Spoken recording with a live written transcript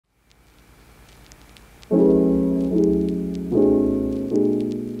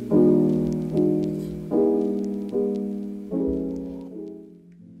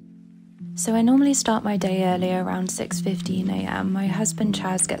So I normally start my day early around 6:15 a.m. My husband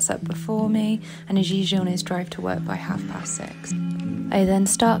Chaz gets up before me and is usually on his drive to work by 6:30. I then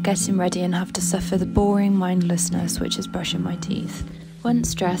start getting ready and have to suffer the boring mindlessness which is brushing my teeth.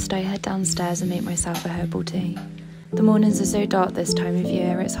 Once dressed, I head downstairs and make myself a herbal tea. The mornings are so dark this time of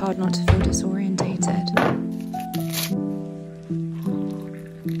year, it's hard not to feel disorientated.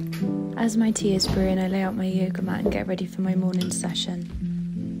 As my tea is brewing, I lay out my yoga mat and get ready for my morning session.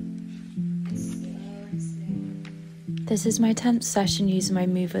 This is my 10th session using my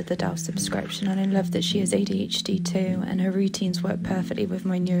Mover the Dell subscription, and I love that she has ADHD too, and her routines work perfectly with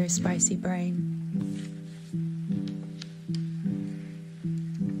my neurospicy brain.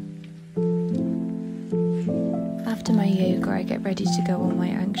 After my yoga, I get ready to go on my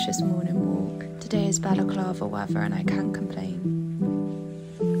anxious morning walk. Today is balaclava weather and I can't complain.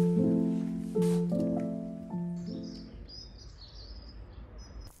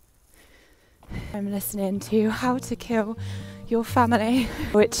 I'm listening to How to Kill Your Family,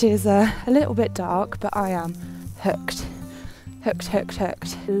 which is a little bit dark, but I am hooked. I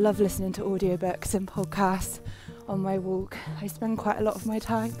love listening to audiobooks and podcasts on my walk. I spend quite a lot of my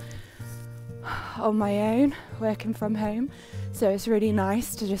time on my own, working from home, so it's really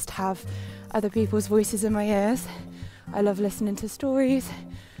nice to just have other people's voices in my ears. I love listening to stories,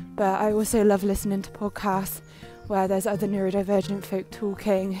 but I also love listening to podcasts where there's other neurodivergent folk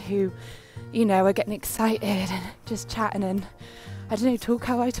talking who, you know, are getting excited and just chatting and, I don't know, talk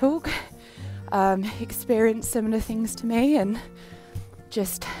how I talk, experience similar things to me, and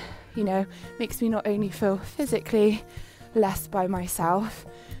just, you know, makes me not only feel physically less by myself,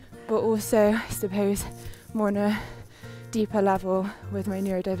 but also, I suppose, more on a deeper level with my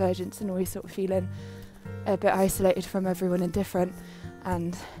neurodivergence and always sort of feeling a bit isolated from everyone and different.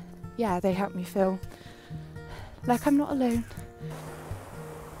 And yeah, they help me feel like I'm not alone.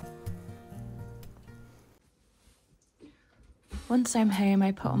 Once I'm home,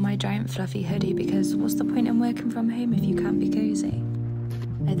 I put on my giant fluffy hoodie because what's the point in working from home if you can't be cozy?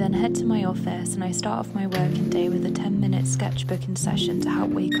 I then head to my office and I start off my working day with a 10-minute sketchbooking session to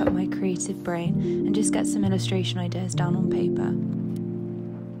help wake up my creative brain and just get some illustration ideas down on paper.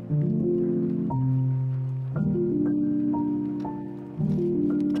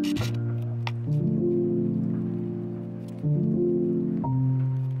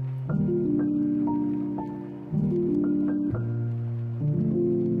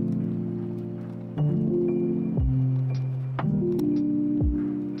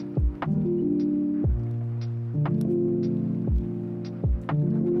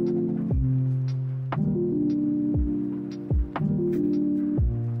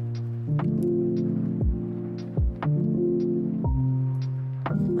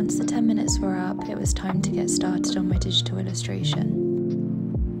 Once the 10 minutes were up, it was time to get started on my digital illustration.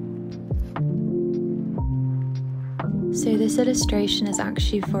 So this illustration is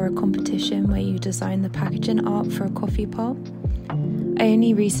actually for a competition where you design the packaging art for a coffee pot. I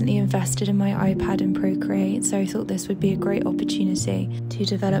only recently invested in my iPad and Procreate, so I thought this would be a great opportunity to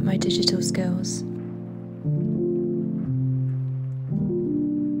develop my digital skills.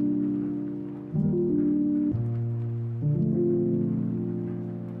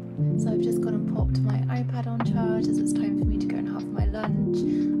 So I've just gone and popped my iPad on charge as it's time for me to go and have my lunch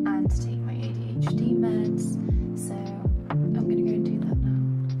and to take my ADHD meds. So I'm going to go and do that now.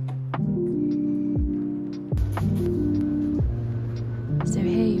 So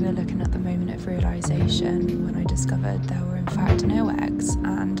here you are looking at the moment of realisation when I discovered there were in fact no eggs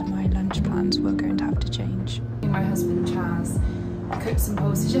and my lunch plans were going to have to change. My husband Chaz cooked some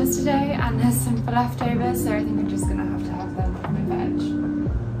pulses yesterday and there's some for leftovers, so I think I'm just going to have them with my veg.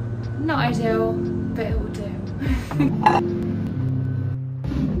 Not ideal, but it will do.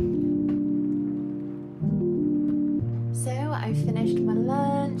 So I finished my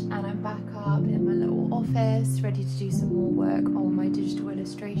lunch and I'm back up in my little office, ready to do some more work on my digital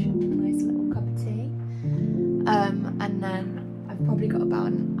illustration with a nice little cup of tea. And then I've probably got about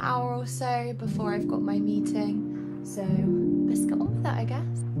an hour or so before I've got my meeting. So let's get on with that, I guess.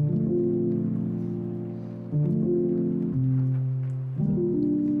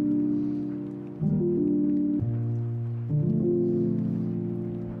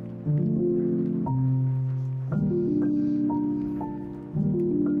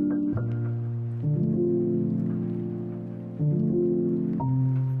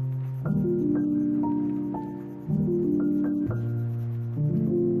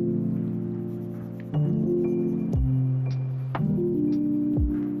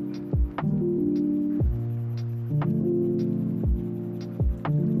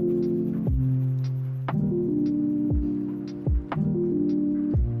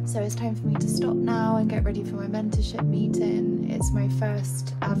 it's time for me to stop now and get ready for my mentorship meeting. It's my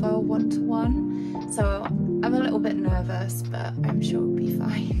first ever one-to-one, so I'm a little bit nervous, but I'm sure it'll be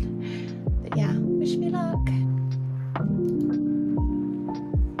fine. But yeah, wish me luck.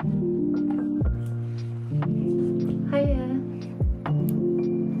 Hiya.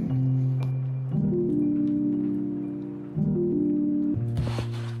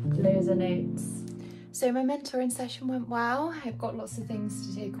 Loads of notes. So my mentoring session went well. I've got lots of things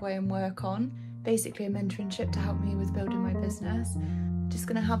to take away and work on. Basically a mentorship to help me with building my business. Just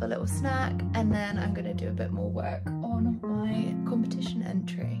gonna have a little snack and then I'm gonna do a bit more work on my competition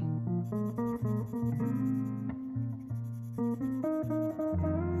entry.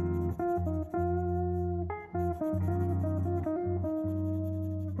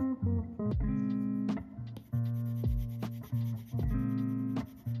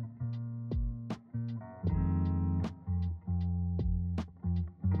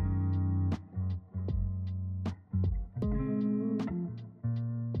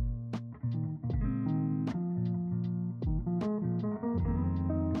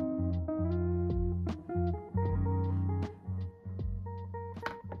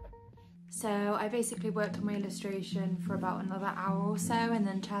 So I basically worked on my illustration for about another hour or so, and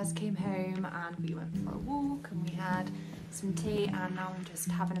then Chaz came home and we went for a walk and we had some tea, and now I'm just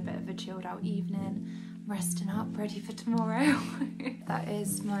having a bit of a chilled out evening, resting up, ready for tomorrow. That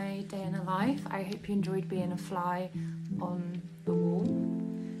is my day in the life. I hope you enjoyed being a fly on the wall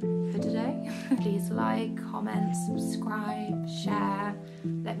for today. Please like, comment, subscribe, share,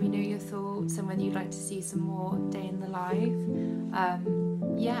 let me know your thoughts and whether you'd like to see some more day in the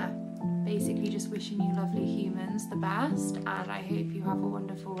life. Yeah. Basically just wishing you lovely humans the best, and I hope you have a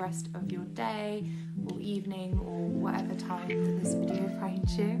wonderful rest of your day or evening or whatever time that this video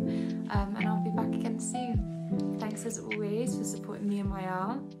finds you, and I'll be back again soon. Thanks as always for supporting me in my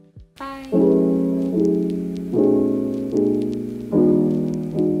art. Bye!